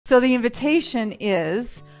So the invitation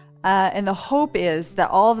is, and the hope is that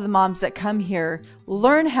all of the moms that come here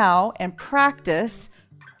learn how and practice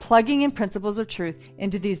plugging in principles of truth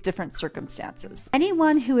into these different circumstances.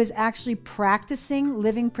 Anyone who is actually practicing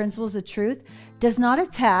living principles of truth does not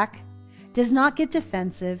attack, does not get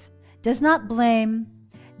defensive, does not blame,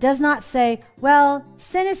 does not say, well,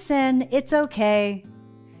 sin is sin, it's okay.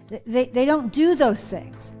 They don't do those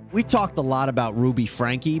things. We talked a lot about Ruby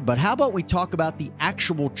Franke, but how about we talk about the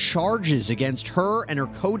actual charges against her and her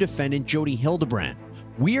co-defendant, Jodi Hildebrandt?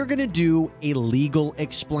 We are going to do a legal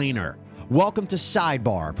explainer. Welcome to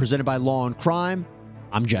Sidebar, presented by Law&Crime.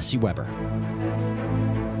 I'm Jesse Weber.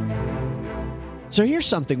 So here's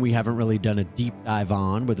something we haven't really done a deep dive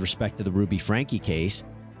on with respect to the Ruby Franke case.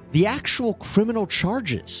 The actual criminal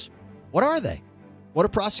charges. What are they? What do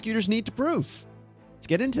prosecutors need to prove? Let's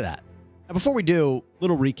get into that. Now, before we do,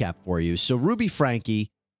 little recap for you. So Ruby Franke,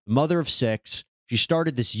 mother of 6, she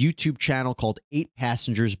started this YouTube channel called 8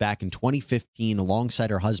 Passengers back in 2015 alongside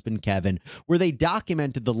her husband, Kevin, where they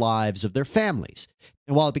documented the lives of their families.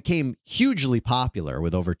 And while it became hugely popular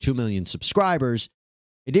with over 2 million subscribers,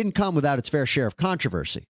 it didn't come without its fair share of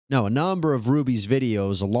controversy. No, a number of Ruby's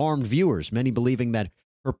videos alarmed viewers, many believing that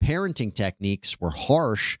her parenting techniques were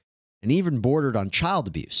harsh and even bordered on child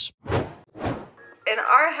abuse. In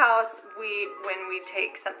our house, when we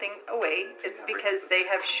take something away, it's because they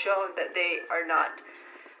have shown that they are not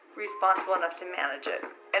responsible enough to manage it.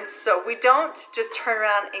 And so we don't just turn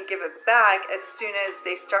around and give it back as soon as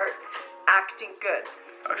they start acting good.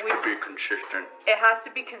 It has to be consistent. It has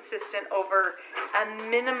to be consistent over a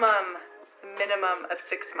minimum of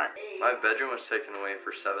 6 months. My bedroom was taken away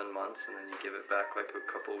for 7 months, and then you give it back like a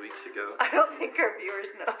couple weeks ago. I don't think our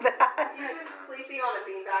viewers know that. You've been sleeping on a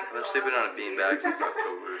beanbag. I've been sleeping on a beanbag since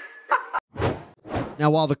October. Now,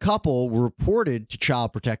 while the couple were reported to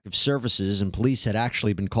Child Protective Services and police had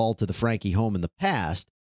actually been called to the Franke home in the past,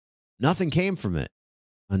 nothing came from it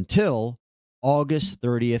until August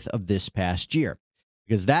 30th of this past year,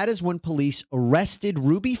 because that is when police arrested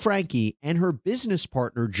Ruby Franke and her business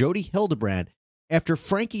partner, Jodi Hildebrandt, after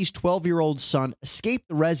Franke's 12-year-old son escaped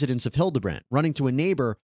the residence of Hildebrandt, running to a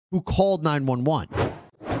neighbor who called 911.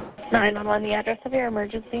 911, the address of your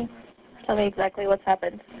emergency. Tell me exactly what's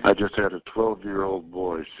happened. I just had a 12-year-old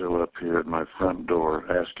boy show up here at my front door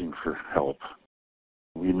asking for help.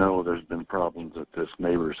 We know there's been problems at this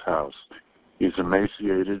neighbor's house. He's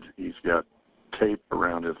emaciated, he's got tape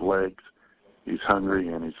around his legs, he's hungry,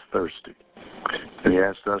 and he's thirsty. And he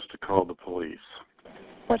asked us to call the police.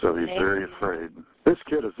 What's So his he's name? very afraid. This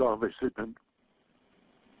kid has obviously been...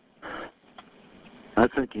 I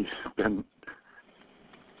think he's been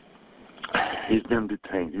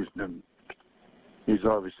detained. He's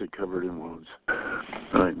obviously covered in wounds.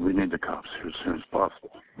 We need the cops here as soon as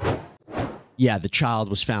possible. Yeah, the child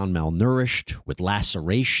was found malnourished with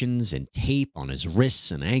lacerations and tape on his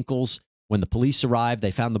wrists and ankles. When the police arrived,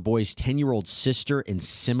 they found the boy's 10-year-old sister in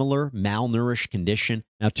similar malnourished condition.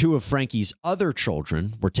 Now, 2 of Franke's other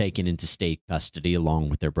children were taken into state custody along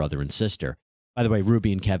with their brother and sister. By the way,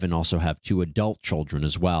 Ruby and Kevin also have 2 adult children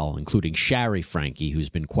as well, including Shari Franke, who's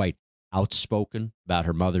been quite outspoken about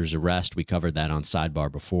her mother's arrest. We covered that on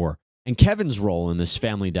Sidebar before. And Kevin's role in this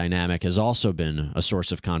family dynamic has also been a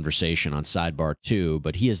source of conversation on Sidebar too,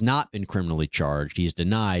 but he has not been criminally charged. He's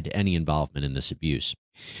denied any involvement in this abuse.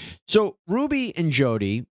 So Ruby and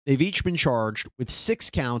Jodi, they've each been charged with 6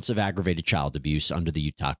 counts of aggravated child abuse under the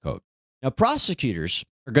Utah Code. Now, prosecutors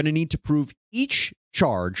are going to need to prove each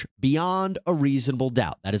charge beyond a reasonable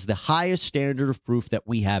doubt. That is the highest standard of proof that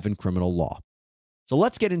we have in criminal law. So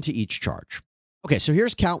let's get into each charge. Okay, so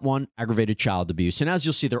here's count 1, aggravated child abuse. And as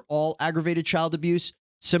you'll see, they're all aggravated child abuse,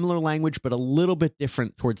 similar language, but a little bit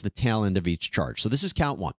different towards the tail end of each charge. So this is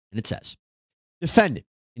count 1, and it says, defendant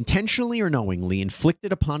intentionally or knowingly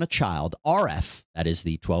inflicted upon a child, RF, that is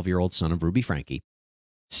the 12-year-old son of Ruby Franke,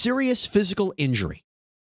 serious physical injury,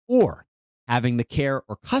 or having the care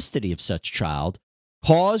or custody of such child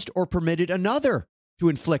caused or permitted another to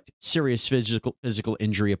inflict serious physical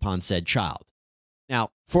injury upon said child.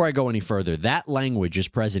 Now, before I go any further, that language is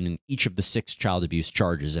present in each of the 6 child abuse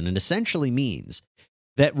charges, and it essentially means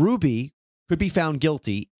that Ruby could be found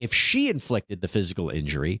guilty if she inflicted the physical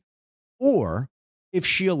injury or if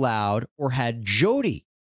she allowed or had Jodi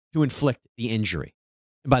to inflict the injury.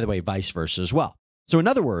 And by the way, vice versa as well. So in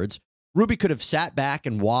other words, Ruby could have sat back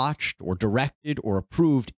and watched or directed or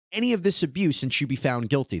approved any of this abuse and she'd be found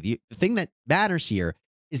guilty. The thing that matters here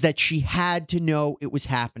is that she had to know it was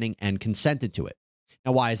happening and consented to it.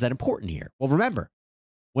 Now, why is that important here? Well, remember,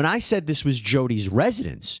 when I said this was Jodi's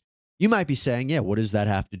residence, You might be saying, yeah, what does that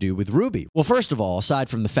have to do with Ruby? Well, first of all, aside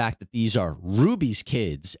from the fact that these are Ruby's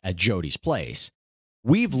kids at Jody's place,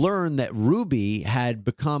 we've learned that Ruby had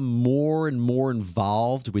become more and more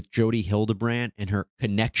involved with Jody Hildebrandt and her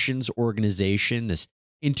Connections organization, this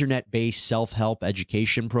internet-based self-help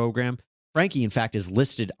education program. Franke, in fact, is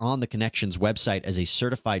listed on the Connections website as a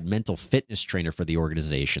certified mental fitness trainer for the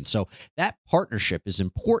organization. So that partnership is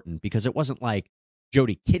important because it wasn't like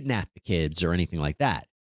Jody kidnapped the kids or anything like that.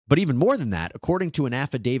 But even more than that, according to an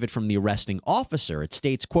affidavit from the arresting officer, it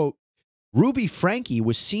states, quote, Ruby Franke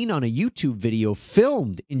was seen on a YouTube video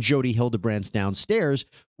filmed in Jody Hildebrandt's downstairs,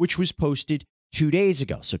 which was posted 2 days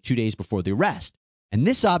ago, so 2 days before the arrest. And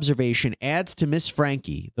this observation adds to Miss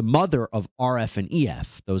Franke, the mother of RF and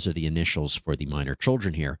EF, those are the initials for the minor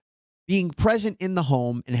children here, being present in the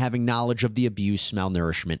home and having knowledge of the abuse,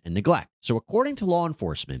 malnourishment, and neglect. So according to law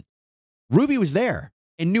enforcement, Ruby was there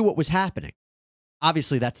and knew what was happening.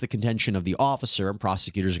 Obviously, that's the contention of the officer, and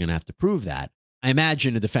prosecutors are going to have to prove that. I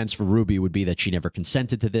imagine a defense for Ruby would be that she never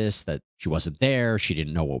consented to this, that she wasn't there, she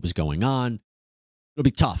didn't know what was going on. It'll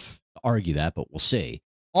be tough to argue that, but we'll see.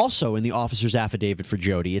 Also, in the officer's affidavit for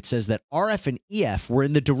Jody, it says that RF and EF were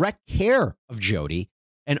in the direct care of Jody,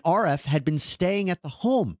 and RF had been staying at the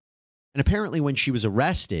home. And apparently when she was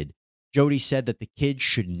arrested, Jody said that the kids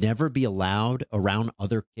should never be allowed around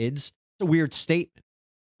other kids. It's a weird statement.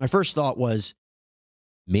 My first thought was,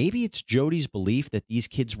 maybe it's Jody's belief that these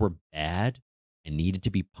kids were bad and needed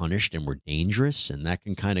to be punished and were dangerous, and that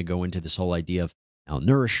can kind of go into this whole idea of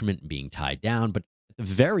malnourishment and being tied down. But at the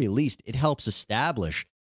very least, it helps establish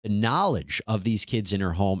the knowledge of these kids in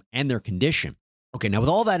her home and their condition. Okay, now with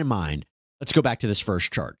all that in mind, let's go back to this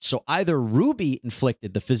first charge. So either Ruby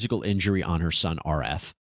inflicted the physical injury on her son,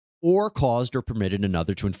 RF, or caused or permitted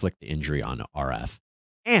another to inflict the injury on RF.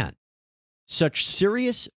 And such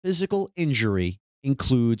serious physical injury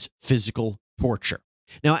includes physical torture.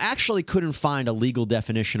 Now, I actually couldn't find a legal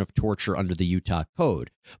definition of torture under the Utah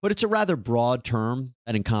Code, but it's a rather broad term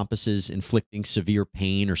that encompasses inflicting severe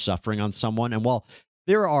pain or suffering on someone. And while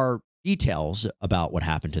there are details about what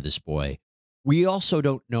happened to this boy, we also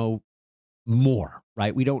don't know more,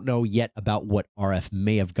 right? We don't know yet about what RF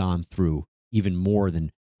may have gone through, even more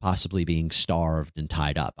than possibly being starved and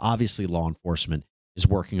tied up. Obviously, law enforcement is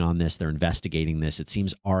working on this. They're investigating this. It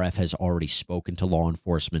seems RF has already spoken to law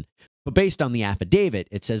enforcement. But based on the affidavit,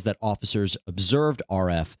 it says that officers observed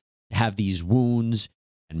RF have these wounds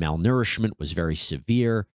and malnourishment was very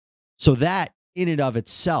severe. So that in and of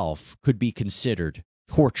itself could be considered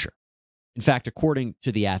torture. In fact, according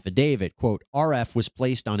to the affidavit, quote, RF was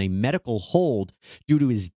placed on a medical hold due to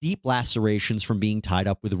his deep lacerations from being tied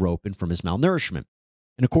up with rope and from his malnourishment.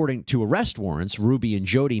 And according to arrest warrants, Ruby and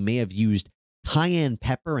Jody may have used cayenne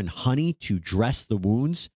pepper and honey to dress the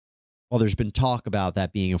wounds. While there's been talk about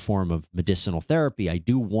that being a form of medicinal therapy, I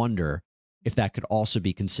do wonder if that could also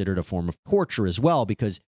be considered a form of torture as well,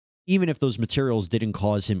 because even if those materials didn't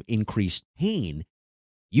cause him increased pain,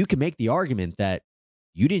 you can make the argument that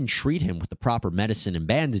you didn't treat him with the proper medicine and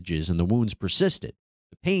bandages and the wounds persisted.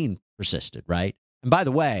 The pain persisted, right? And by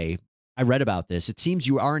the way, I read about this. It seems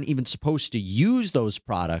you aren't even supposed to use those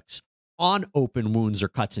products on open wounds or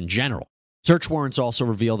cuts in general. Search warrants also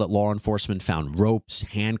reveal that law enforcement found ropes,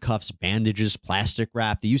 handcuffs, bandages, plastic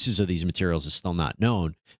wrap. The uses of these materials is still not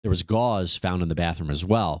known. There was gauze found in the bathroom as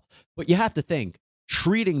well. But you have to think,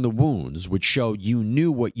 treating the wounds would show you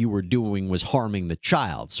knew what you were doing was harming the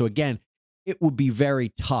child. So again, it would be very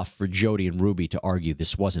tough for Jody and Ruby to argue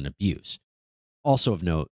this wasn't abuse. Also of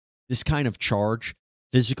note, this kind of charge,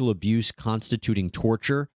 physical abuse constituting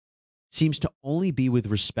torture, seems to only be with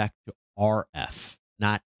respect to RF,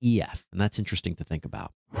 not EF. And that's interesting to think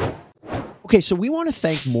about. Okay, so we want to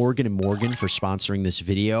thank Morgan & Morgan for sponsoring this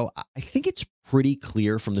video. I think it's pretty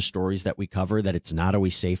clear from the stories that we cover that it's not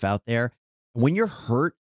always safe out there. When you're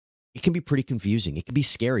hurt, it can be pretty confusing. It can be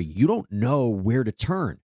scary. You don't know where to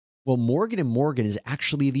turn. Well, Morgan & Morgan is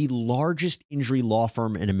actually the largest injury law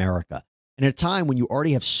firm in America. And at a time when you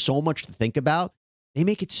already have so much to think about, they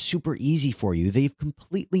make it super easy for you. They've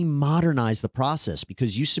completely modernized the process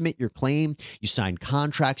because you submit your claim, you sign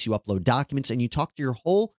contracts, you upload documents, and you talk to your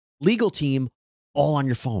whole legal team all on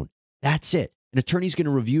your phone. That's it. An attorney's going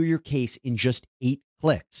to review your case in just 8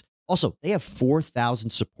 clicks. Also, they have 4,000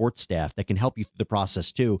 support staff that can help you through the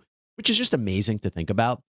process too, which is just amazing to think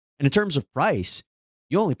about. And in terms of price,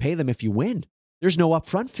 you only pay them if you win. There's no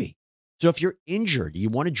upfront fee. So if you're injured, you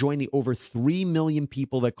want to join the over 3 million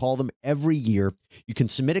people that call them every year, you can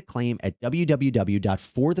submit a claim at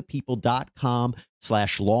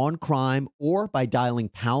www.forthepeople.com/law&crime or by dialing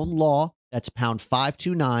pound law, that's pound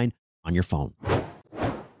 529 on your phone.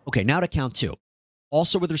 Okay, now to count 2.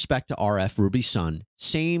 Also with respect to RF, Ruby's son,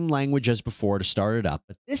 same language as before to start it up,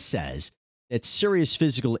 but this says that serious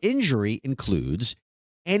physical injury includes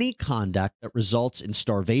any conduct that results in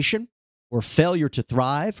starvation or failure to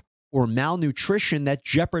thrive or malnutrition that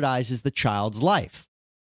jeopardizes the child's life.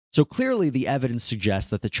 So clearly the evidence suggests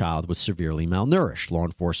that the child was severely malnourished. Law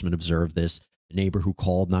enforcement observed this. The neighbor who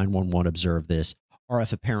called 911 observed this.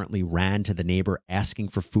 RF apparently ran to the neighbor asking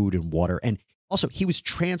for food and water. And also, he was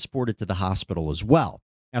transported to the hospital as well.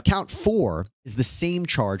 Now, count 4 is the same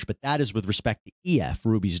charge, but that is with respect to EF,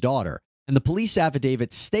 Ruby's daughter. And the police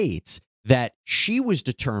affidavit states that she was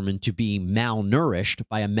determined to be malnourished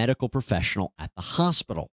by a medical professional at the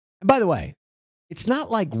hospital. And by the way, it's not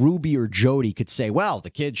like Ruby or Jody could say, well, the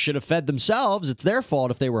kids should have fed themselves. It's their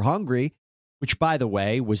fault if they were hungry, which, by the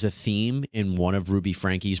way, was a theme in one of Ruby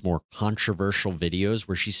Franke's more controversial videos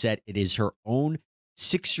where she said it is her own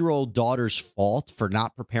 6-year-old daughter's fault for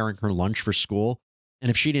not preparing her lunch for school. And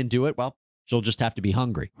if she didn't do it, well, she'll just have to be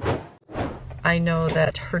hungry. I know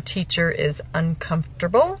that her teacher is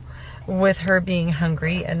uncomfortable with her being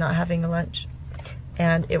hungry and not having a lunch.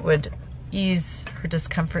 And it would ease her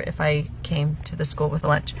discomfort if I came to the school with a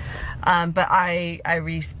lunch. But I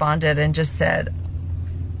responded and just said,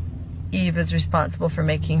 Eve is responsible for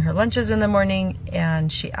making her lunches in the morning,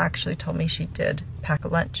 and she actually told me she did pack a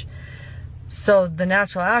lunch. So the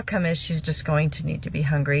natural outcome is she's just going to need to be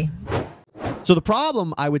hungry. So the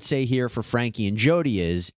problem, I would say here for Franke and Jody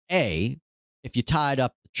is, A, if you tied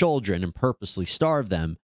up the children and purposely starved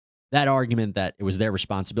them, that argument that it was their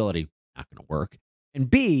responsibility, not going to work. And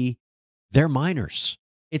B, they're minors.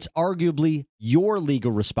 It's arguably your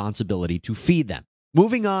legal responsibility to feed them.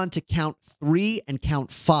 Moving on to count 3 and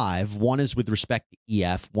count 5. One is with respect to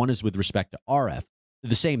EF. One is with respect to RF. They're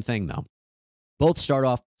the same thing, though. Both start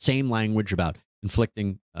off same language about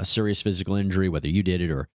inflicting a serious physical injury, whether you did it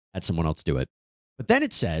or had someone else do it. But then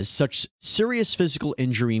it says such serious physical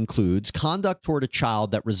injury includes conduct toward a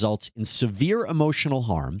child that results in severe emotional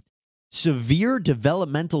harm, severe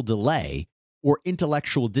developmental delay, or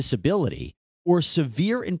intellectual disability, or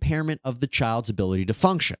severe impairment of the child's ability to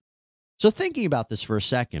function. So thinking about this for a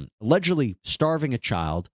second, allegedly starving a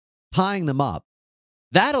child, tying them up,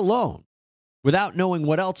 that alone, without knowing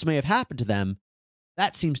what else may have happened to them,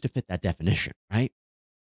 that seems to fit that definition, right?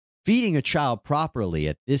 Feeding a child properly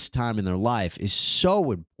at this time in their life is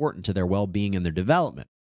so important to their well-being and their development.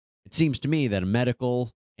 It seems to me that a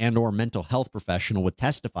medical and or mental health professional would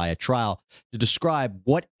testify at trial to describe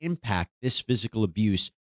what impact this physical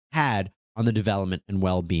abuse had on the development and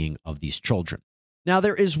well-being of these children. Now,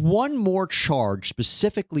 there is one more charge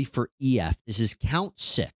specifically for EF. This is count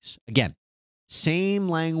 6. Again, same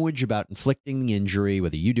language about inflicting the injury,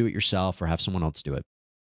 whether you do it yourself or have someone else do it.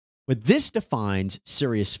 But this defines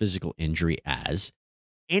serious physical injury as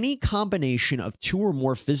any combination of 2 or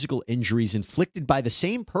more physical injuries inflicted by the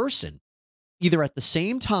same person, either at the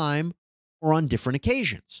same time or on different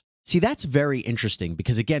occasions. See, that's very interesting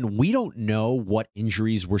because, again, we don't know what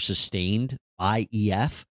injuries were sustained by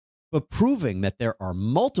EF, but proving that there are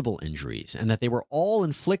multiple injuries and that they were all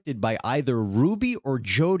inflicted by either Ruby or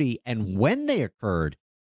Jody and when they occurred,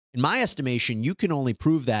 in my estimation, you can only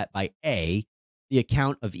prove that by A, the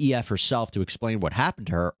account of EF herself to explain what happened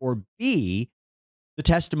to her, or B, the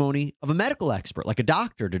testimony of a medical expert, like a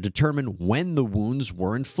doctor, to determine when the wounds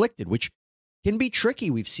were inflicted, which can be tricky.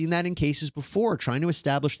 We've seen that in cases before. Trying to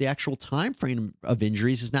establish the actual time frame of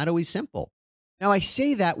injuries is not always simple. Now, I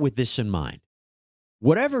say that with this in mind.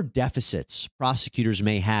 Whatever deficits prosecutors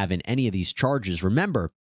may have in any of these charges,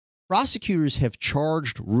 remember, prosecutors have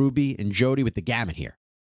charged Ruby and Jody with the gamut here.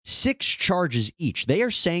 6 charges each. They are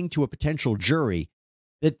saying to a potential jury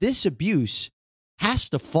that this abuse has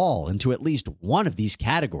to fall into at least one of these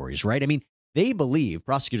categories, right? I mean,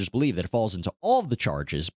 prosecutors believe that it falls into all of the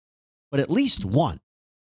charges, but at least one.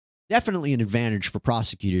 Definitely an advantage for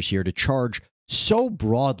prosecutors here to charge so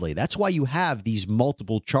broadly. That's why you have these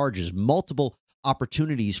multiple charges, multiple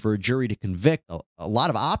opportunities for a jury to convict, a lot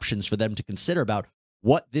of options for them to consider about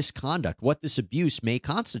what this conduct, what this abuse may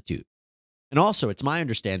constitute. And also, it's my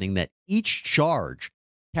understanding that each charge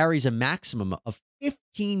carries a maximum of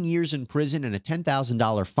 15 years in prison and a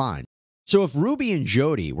 $10,000 fine. So if Ruby and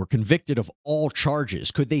Jody were convicted of all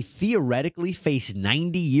charges, could they theoretically face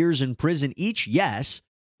 90 years in prison each? Yes,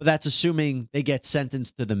 but that's assuming they get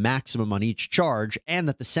sentenced to the maximum on each charge and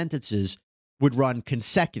that the sentences would run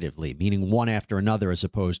consecutively, meaning one after another as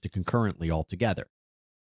opposed to concurrently altogether.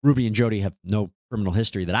 Ruby and Jody have no criminal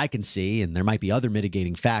history that I can see, and there might be other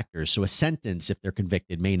mitigating factors, so a sentence, if they're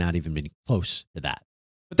convicted, may not even be close to that.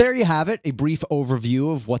 But there you have it, a brief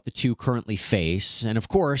overview of what the two currently face. And of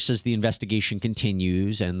course, as the investigation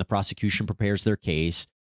continues and the prosecution prepares their case,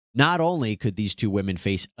 not only could these two women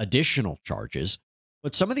face additional charges,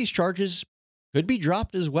 but some of these charges could be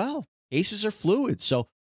dropped as well. Cases are fluid, so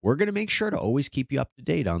we're going to make sure to always keep you up to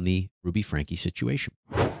date on the Ruby Franke situation.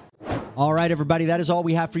 All right, everybody, that is all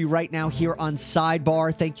we have for you right now here on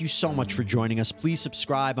Sidebar. Thank you so much for joining us. Please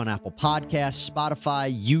subscribe on Apple Podcasts,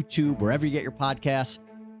 Spotify, YouTube, wherever you get your podcasts.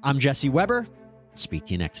 I'm Jesse Weber. Speak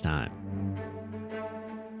to you next time.